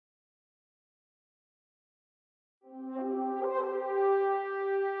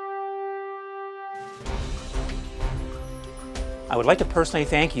I would like to personally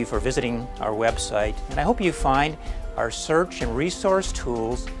thank you for visiting our website, and I hope you find our search and resource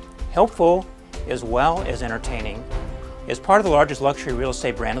tools helpful as well as entertaining. As part of the largest luxury real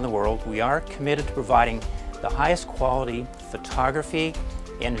estate brand in the world, we are committed to providing the highest quality photography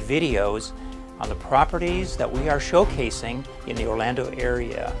and videos on the properties that we are showcasing in the Orlando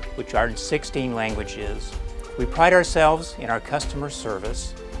area, which are in 16 languages. We pride ourselves in our customer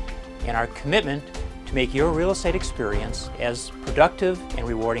service and our commitment to make your real estate experience as productive and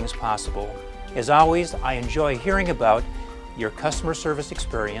rewarding as possible. As always, I enjoy hearing about your customer service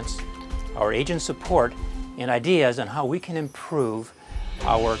experience, our agent support, and ideas on how we can improve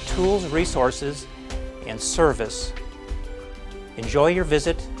our tools, resources, and service. Enjoy your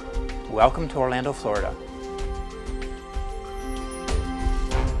visit. Welcome to Orlando, Florida.